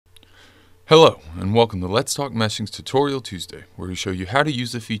Hello, and welcome to Let's Talk Meshing's Tutorial Tuesday, where we show you how to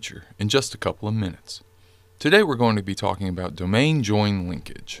use a feature in just a couple of minutes. Today we're going to be talking about domain join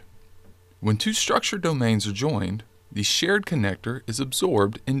linkage. When two structured domains are joined, the shared connector is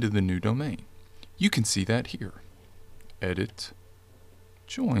absorbed into the new domain. You can see that here. Edit,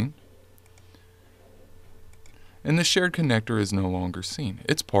 join, and the shared connector is no longer seen.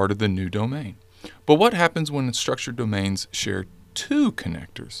 It's part of the new domain. But what happens when structured domains share two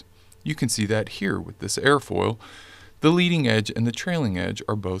connectors? You can see that here with this airfoil. The leading edge and the trailing edge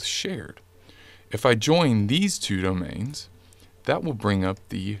are both shared. If I join these two domains, that will bring up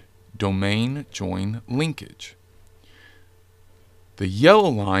the domain join linkage. The yellow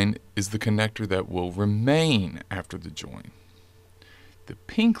line is the connector that will remain after the join. The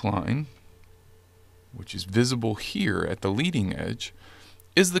pink line, which is visible here at the leading edge,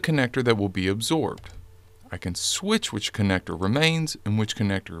 is the connector that will be absorbed. I can switch which connector remains and which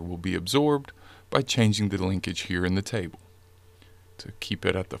connector will be absorbed by changing the linkage here in the table. To keep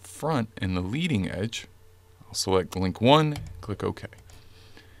it at the front and the leading edge, I'll select link 1, click OK.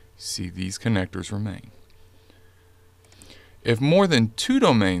 See, these connectors remain. If more than two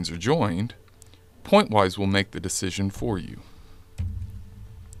domains are joined, Pointwise will make the decision for you.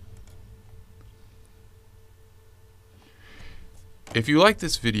 If you like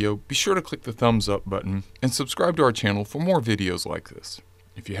this video, be sure to click the thumbs up button and subscribe to our channel for more videos like this.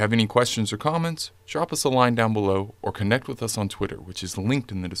 If you have any questions or comments, drop us a line down below or connect with us on Twitter, which is linked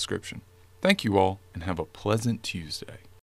in the description. Thank you all, and have a pleasant Tuesday.